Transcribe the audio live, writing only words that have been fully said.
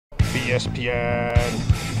BSPN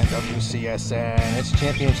and WCSN. It's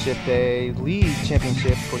championship day, league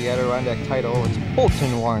championship for the Adirondack title. It's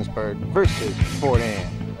Bolton Warrensburg versus Fort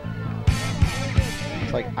Ann.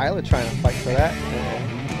 It's like Isla trying to fight for that.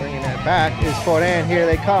 And bringing that back is Fort Ann. Here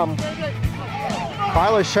they come.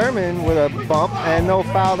 Carla Sherman with a bump and no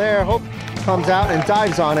foul there. Hope comes out and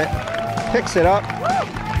dives on it. Picks it up.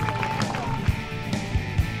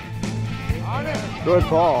 Good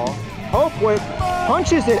ball. Hope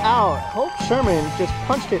punches it out. Hope Sherman just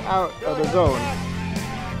punched it out of the zone.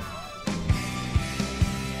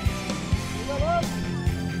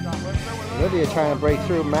 Olivia trying to break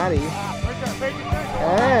through Maddie.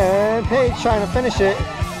 And Paige trying to finish it.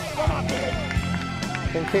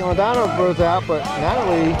 Then Caitlin O'Donnell throws it out, but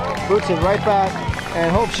Natalie boots it right back.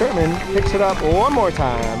 And Hope Sherman picks it up one more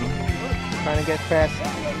time. Trying to get past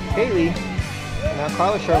Haley. Now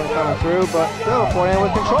Carla Sherman coming through, but still Fort Ann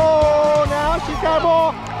with control. Now she's got a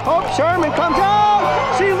ball. Hope Sherman comes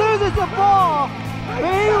out. She loses the ball.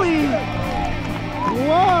 Bailey.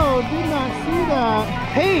 Whoa, did not see that.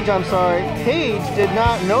 Paige, I'm sorry. Paige did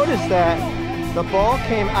not notice that. The ball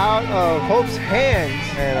came out of Hope's hands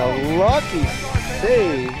and a lucky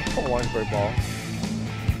save. A Warrensburg ball.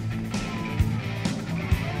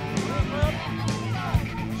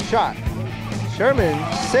 Shot. Sherman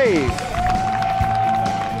saved.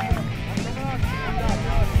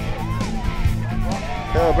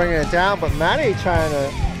 They're bringing it down, but Maddie trying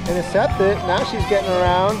to intercept it. Now she's getting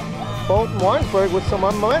around Bolton Warrensburg with some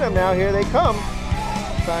momentum now. Here they come.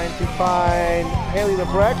 Trying to find Haley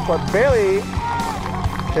LeBrecht, but Bailey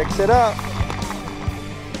picks it up.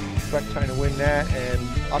 LeBrecht trying to win that, and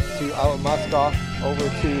up to Ala Moskoff, over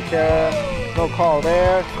to Kara. No call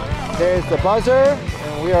there. There's the buzzer,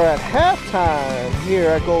 and we are at halftime here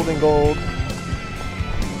at Golden Gold.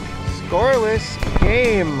 Scoreless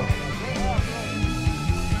game.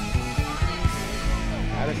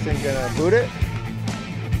 Addison gonna boot it.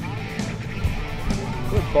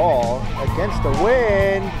 Good ball against the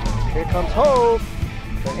wind. Here comes Hope.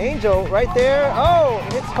 The Angel right there. Oh,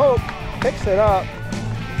 it's Hope. Picks it up.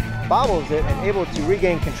 Bobbles it and able to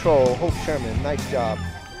regain control. Hope Sherman, nice job.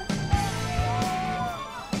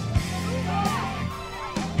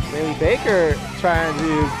 Bailey Baker trying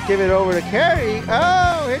to give it over to Carrie.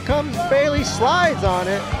 Oh, here comes Bailey, slides on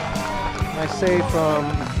it. Nice save from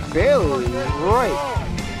Bailey, right.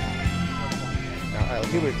 Now Isla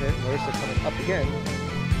Hubert's in, Marissa coming up again.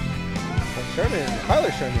 And Sherman,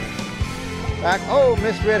 Carla Sherman. Back, oh,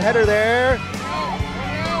 misread header there.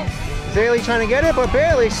 Bailey trying to get it, but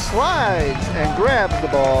Bailey slides and grabs the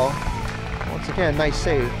ball. Once again, nice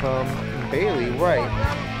save from Bailey, right.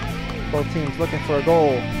 Both teams looking for a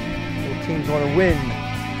goal. Both teams want to win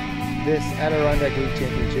this Adirondack League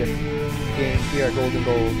Championship game here at Golden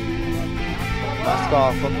Gold.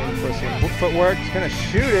 Moskoff looking for some footwork. He's going to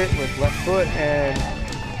shoot it with left foot, and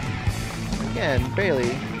again,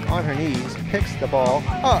 Bailey on her knees picks the ball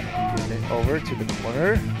up. Gives it over to the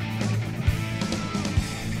corner.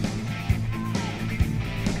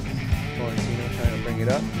 Florentino trying to bring it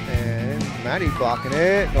up, and Maddie blocking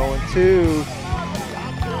it. Going to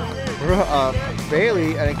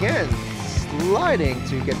Bailey, and again sliding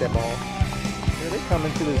to get that ball. Here they come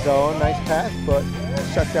into the zone. Nice pass, but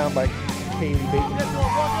shut down by Kaylee Bateman.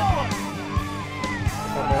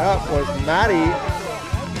 Coming up was Maddie.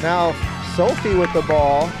 Now Sophie with the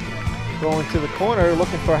ball, going to the corner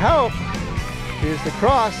looking for help. Here's the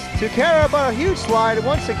cross to Kara, but a huge slide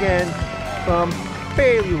once again from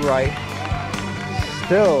Bailey Wright.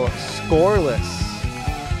 Still scoreless.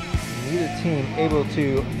 Neither team able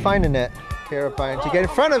to find a net. Kara trying to get in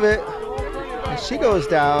front of it, and she goes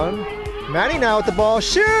down. Maddie now with the ball,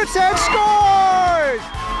 shoots and scores!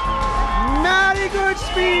 Maddie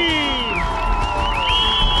Goodspeed!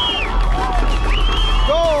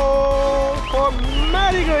 Goal for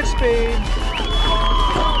Maddie Goodspeed!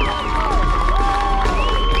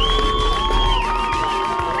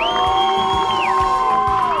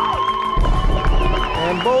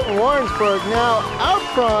 And Bolton Warrensburg now out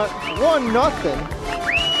front, 1-0.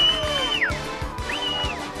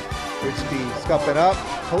 Goodspeed scuffing up.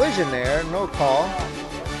 Collision there, no call.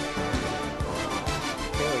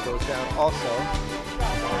 Taylor goes down also.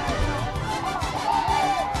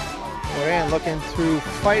 Moran looking through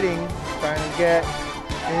fighting, trying to get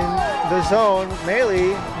in the zone.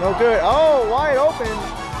 Melee, no good. Oh, wide open.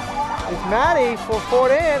 It's Maddie for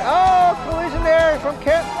Fort Ann. Oh, collision there from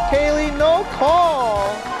Kaylee, no call.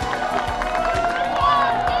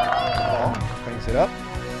 Ball brings it up.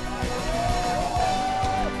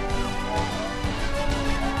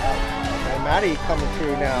 And Maddie coming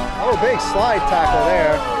through now. Oh, big slide tackle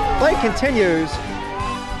there. Play continues.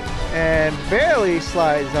 and barely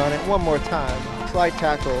slides on it one more time. Slide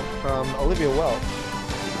tackle from Olivia Welch.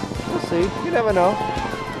 We'll see. You never know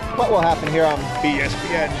what will happen here on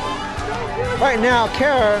BSPN. Right now,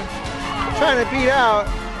 Kara trying to beat out,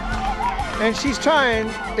 and she's trying.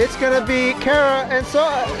 It's gonna be Kara, and so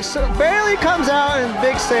barely comes out and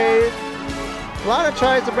big save. Lana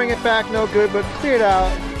tries to bring it back, no good, but cleared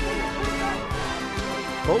out.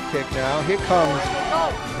 Goal kick now. Here comes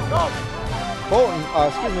Bolton.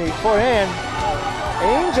 Excuse me, forehand.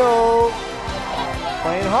 Angel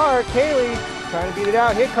playing hard. Kaylee trying to beat it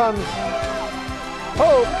out. Here comes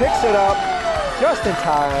Hope, picks it up just in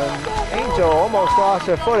time. Angel almost lost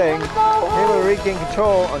her footing, able to regain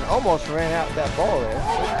control and almost ran out that ball there.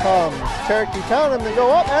 Here comes Cherokee telling them to go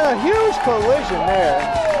up, and a huge collision there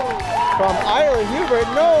from Isla Hubert.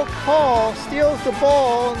 No call, steals the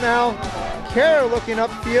ball. Now Kara looking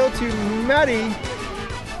upfield to Maddie.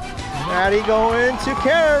 Maddie going to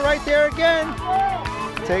Kara right there again.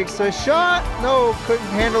 Takes a shot. No, couldn't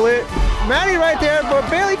handle it. Maddie right there, but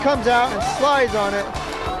barely comes out and slides on it.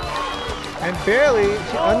 And barely,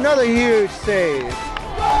 another huge save.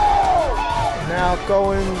 Now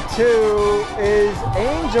going to is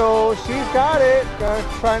Angel. She's got it.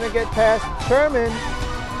 Trying to get past Sherman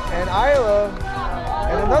and Isla.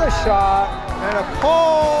 And another shot. And a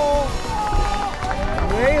call.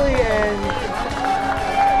 Rayleigh and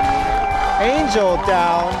Angel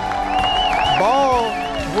down. Ball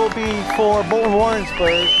will be for Bolton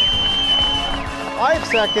Warrensburg. 5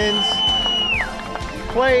 seconds.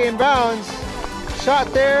 Play inbounds.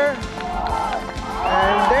 Shot there.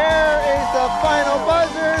 And there is the final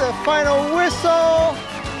buzzer, the final whistle.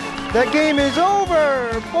 The game is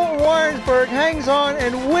over. Bolton Warrensburg hangs on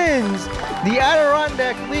and wins the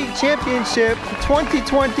Adirondack League Championship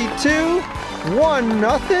 2022.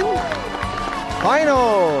 1-0.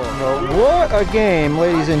 Final. What a game,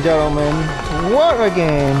 ladies and gentlemen. What a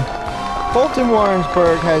game. Bolton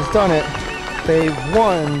Warrensburg has done it. They've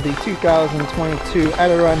won the 2022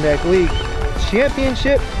 Adirondack League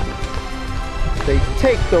Championship. They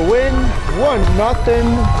take the win,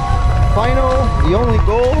 1-0 final. The only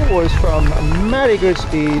goal was from Maddie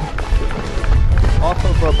Goodspeed off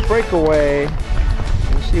of a breakaway,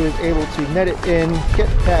 and she was able to net it in, get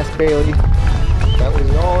past Bailey. That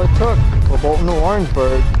was all it took for Bolton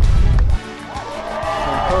Warrensburg.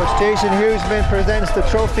 And Coach Jason Hughesman presents the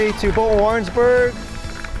trophy to Bolton Warrensburg.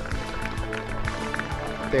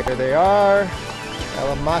 There they are.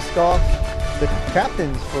 Ella Moskoff, the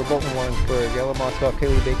captains for Bolton Warrensburg. Ella Moskoff,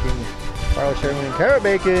 Kaylee Bacon, Carla Sherman, and Kara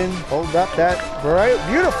Bacon hold up that bright,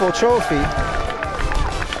 beautiful trophy.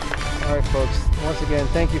 All right, folks. Once again,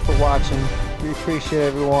 thank you for watching. We appreciate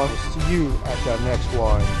everyone. See you at the next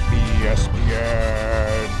one.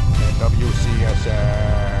 BSPN and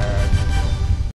WCSN.